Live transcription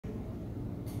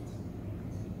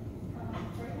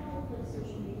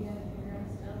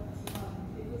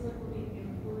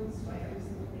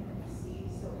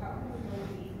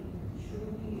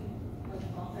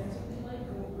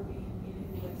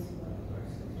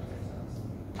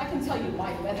can tell you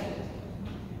my method.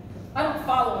 I don't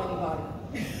follow anybody.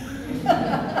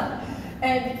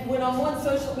 And when I'm on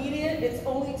social media, it's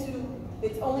only to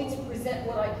present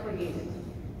what I created.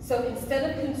 So instead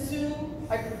of consume,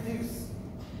 I produce.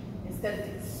 Instead of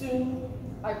consume,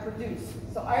 I produce.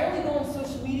 So I only go on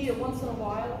social media once in a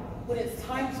while when it's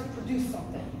time to produce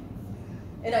something.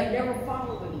 And I never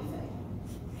follow anything.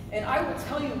 And I will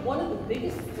tell you, one of the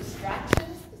biggest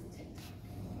distractions is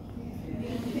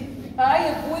TikTok. I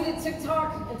avoided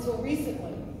TikTok until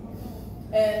recently.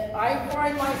 And I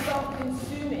find myself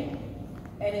consuming,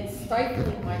 and it's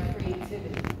stifling my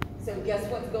creativity. So guess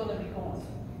what's going to be gone?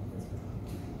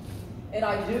 And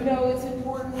I do know it's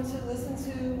important to listen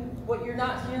to what you're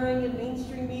not hearing in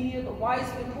mainstream media, but why is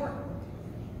it important?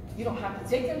 You don't have to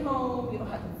take them home, you don't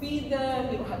have to feed them,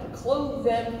 you don't have to clothe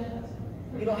them,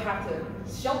 you don't have to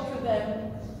shelter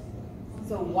them.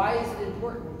 So why is it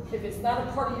important? If it's not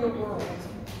a part of your world,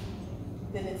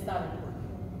 then it's not important.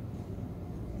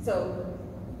 So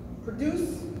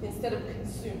produce instead of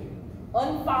consume.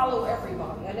 Unfollow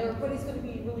everybody. I know everybody's going to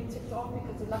be really ticked off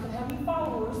because they're not going to have any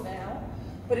followers now.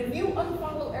 But if you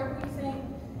unfollow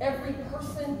everything, every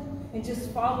person, and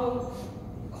just follow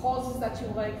causes that you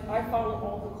like, I follow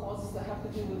all the causes that have to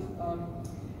do with,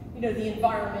 the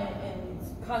environment and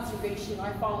conservation.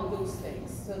 I follow those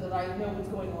things so that I know what's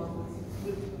going on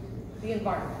with the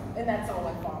environment, and that's all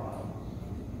I follow.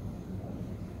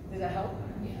 Does that help?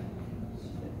 Yeah.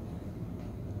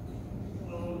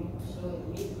 So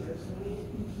me personally,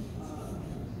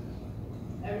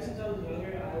 ever since I was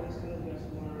younger, I always kind of dressed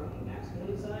more on the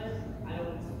masculine side. I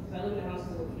live in a house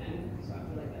with men, so I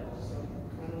feel like that also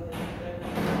kind of like there.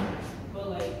 But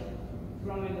like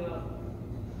growing up,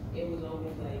 it was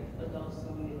always like adults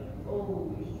telling me like,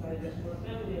 oh, you should try to dress more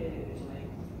feminine, and like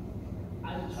I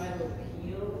would try to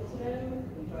appeal to them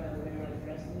and try to wear like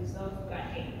dresses and stuff, but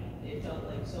I hated it. It felt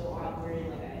like so awkward,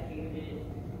 like I hated it.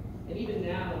 And even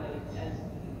now, like as a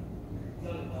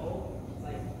young adult,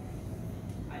 like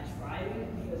I tried it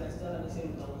because I still have the same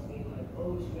adults being like,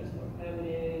 oh, you should dress more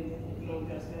feminine. If you don't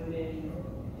dress feminine,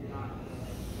 you're not gonna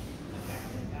like attract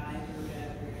the guys or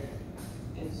whatever.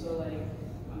 And so like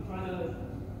I'm trying to,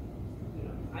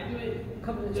 I do it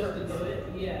just to do it,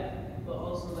 yeah. But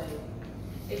also like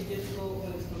it's difficult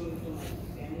when it's coming from like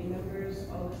family members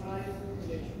all the time.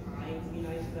 They're trying to be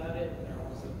nice about it, but they're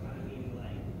also kind of being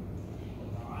like a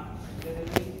lot. You know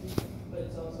what I mean? But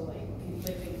it's also like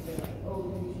conflicting. They're like, oh, do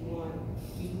what you want,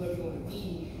 be whoever you want to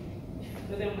be.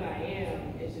 But then when I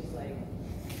am, it's just like,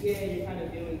 yeah, you're kind of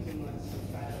doing too much to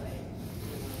try to like,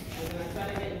 and then I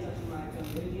try to get in touch with my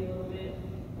community a little bit,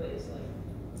 but it's like,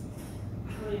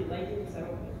 I don't really like it because I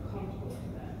don't feel comfortable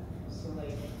with that. So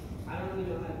like, I don't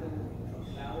really know how to go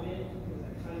about it because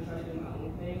I kind of try to do my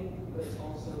own thing, but it's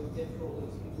also difficult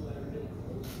with people that are really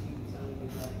close to you telling you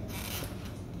like,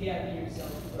 yeah, be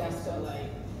yourself. But also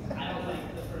like, I don't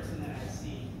like the person that I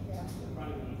see in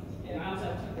front of me. And I also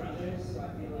have two brothers, so I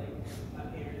feel like my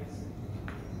parents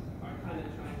are kind of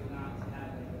trying not to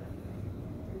have like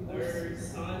a third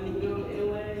son, in a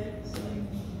way. So like,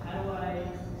 how do I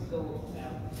go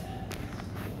about that?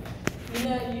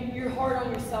 You're hard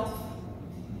on yourself,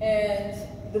 and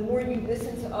the more you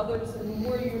listen to others, and the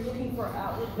more you're looking for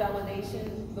outlet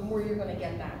validation, the more you're going to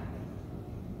get that.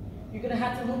 You're going to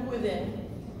have to look within.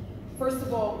 First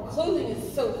of all, clothing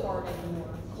is so hard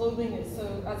anymore. Clothing is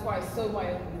so, that's why I sew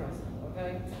my own dresses,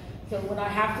 okay? So when I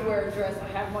have to wear a dress, I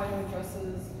have my own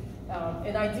dresses.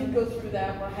 And I did go through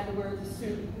that where I had to wear the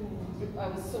suit. I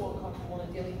was so uncomfortable on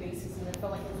a daily basis, and it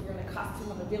felt like I was wearing a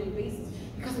costume on a daily basis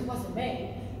because it wasn't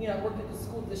me. I worked at the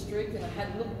school district, and I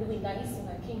had to look really nice, and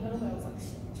I came home, and I was like,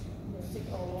 take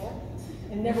it all off,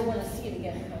 and never want to see it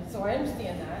again. So I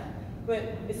understand that. But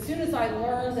as soon as I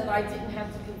learned that I didn't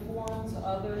have to conform to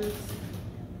others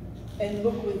and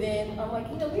look within, I'm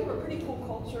like, we have a pretty cool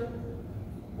culture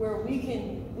where we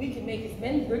can make as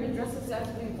many women dresses as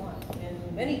we want, and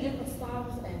many different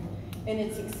styles, and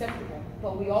it's acceptable.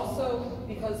 But we also,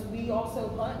 because we also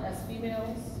hunt as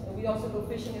females, and we also go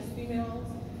fishing as females,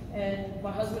 and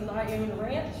my husband and I own a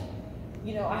ranch,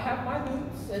 I have my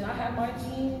boots, and I have my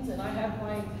jeans, and I have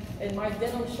my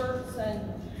denim shirts,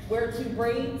 and wear 2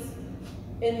 braids,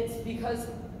 and it's because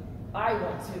I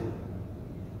want to.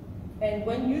 And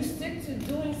when you stick to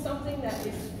doing something that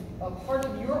is a part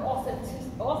of your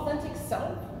authentic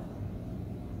self,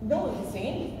 no one can say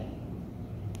anything.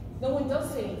 No one does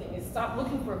say anything. It's stop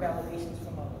looking for validations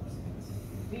from others.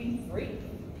 Be free.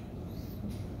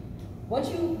 Once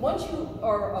you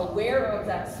are aware of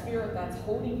that spirit that's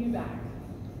holding you back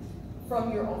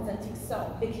from your authentic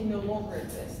self, it can no longer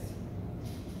exist.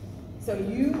 So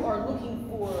you are looking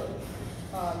for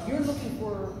You're looking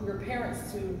for your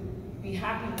parents to be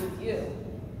happy with you,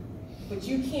 but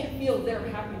you can't feel their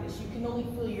happiness. You can only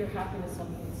feel your happiness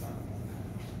on the inside.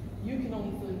 You can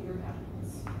only feel your happiness.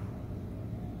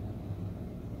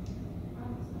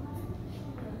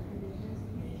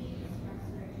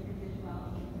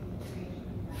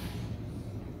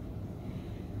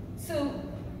 So,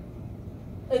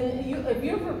 and if you've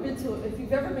ever been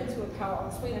to a powwow, I'll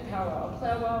explain a powwow. A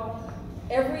powwow,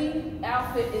 every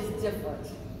outfit is different.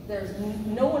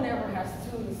 No one ever has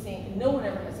two of the same. No one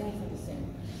ever has anything the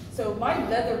same. So my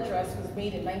leather dress was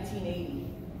made in 1980,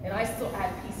 and I still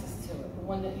add pieces to it. The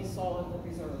one that you saw in the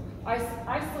reserve, I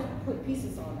still put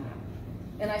pieces on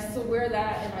that, and I still wear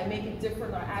that, and I make it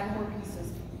different. I add more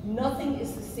pieces. Nothing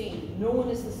is the same. No one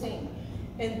is the same,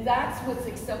 and that's what's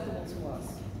acceptable to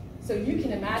us. So you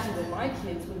can imagine when my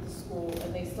kids went to school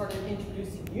and they started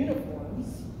introducing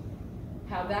uniforms,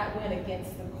 how that went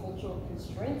against the cultural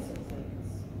constraints of things.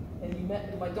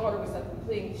 And my daughter was at the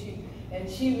thing, she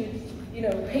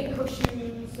would, paint her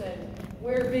shoes and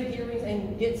wear big earrings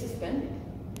and get suspended.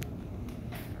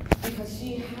 Because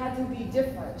she had to be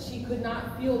different. She could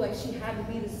not feel like she had to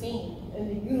be the same in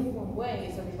the uniform way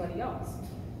as everybody else.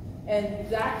 And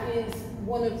that is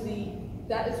one of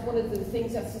the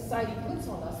things that society puts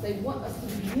on us. They want us to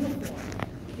be uniform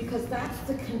because that's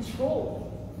the control.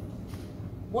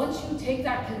 Once you take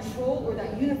that control or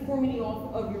that uniformity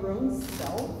off of your own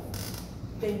self,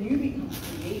 then you become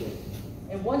creative.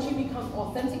 And once you become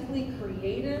authentically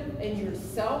creative in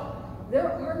yourself,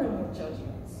 there are no more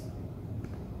judgments.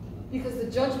 Because the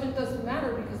judgment doesn't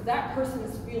matter because that person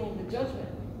is feeling the judgment,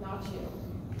 not you.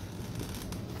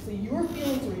 So your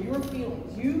feelings are your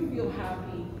feelings. You feel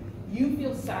happy. You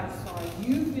feel satisfied.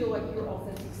 You feel like your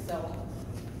authentic self,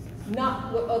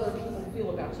 not what other people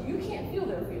feel about you. You can't feel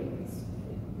their feelings.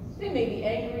 They may be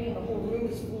angry and the whole room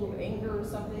is full of anger or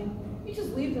something. You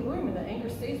just leave the room and the anger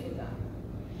stays with them.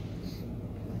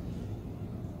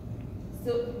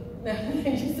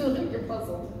 You still think you're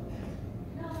puzzled?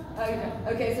 No.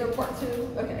 Okay, so part two?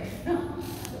 Okay.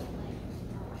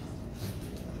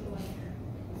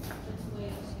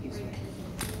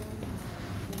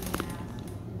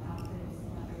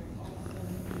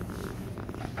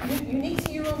 Unique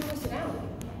to your own personality.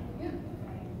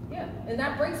 Yeah. And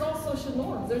that breaks all social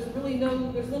norms. There's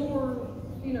no more,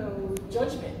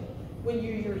 judgment when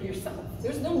you're yourself.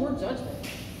 There's no more judgment.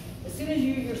 As soon as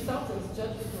you're yourself, there's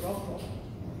judgment for all.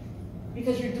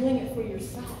 Because you're doing it for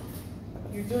yourself.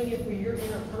 You're doing it for your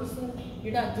inner person.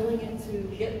 You're not doing it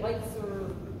to get likes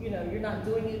or, you're not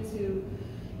doing it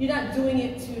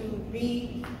to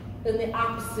be in the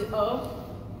opposite of.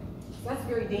 So that's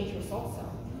very dangerous also.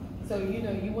 So you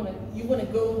want to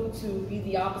go to be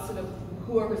the opposite of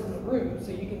whoever's in the room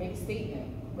so you can make a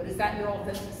statement. But is that your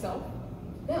authentic self?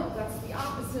 No, that's the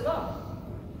opposite of.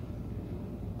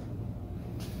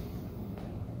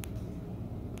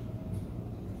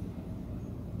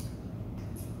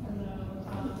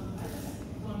 I just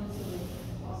wanted to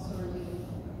also really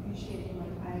appreciate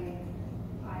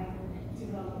I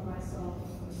developed myself.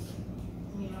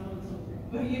 I'm a little bit,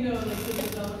 but the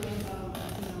developing of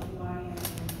who I am and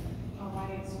how I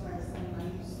express, and I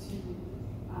used to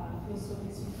feel so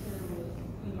insecure with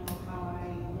how I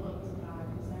looked and how I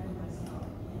presented myself,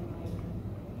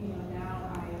 and now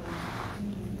I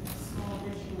do small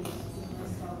rituals with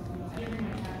myself. I didn't do my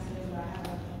taxes, but I have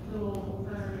a little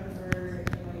urn of her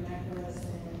in my necklace,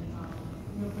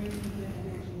 and brings me good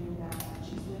energy that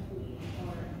she's with me,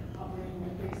 or I'll bring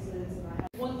my bracelets, and I have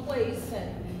one place and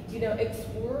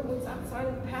explore what's outside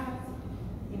of the path,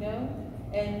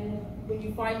 and when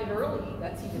you find it early,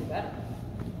 that's even better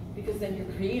because then your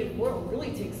creative world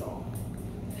really takes off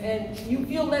and you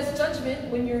feel less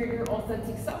judgment when you're your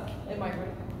authentic self. Am I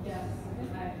right? Yes,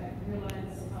 I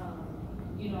realize,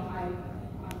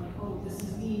 I'm like, oh, this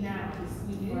is me now. This is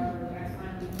me where I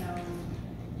finally found,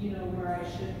 where I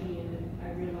should be, and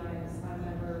I realize I'm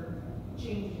never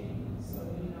changing. So,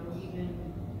 even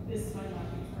this might not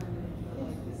be permanent, but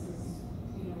like this is,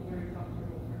 very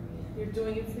comfortable for me. You're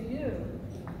doing it for you.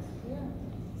 Yeah.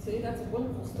 See, that's a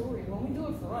wonderful story. When we do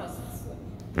it for us, it's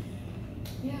like,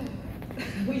 yeah,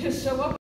 we just show up.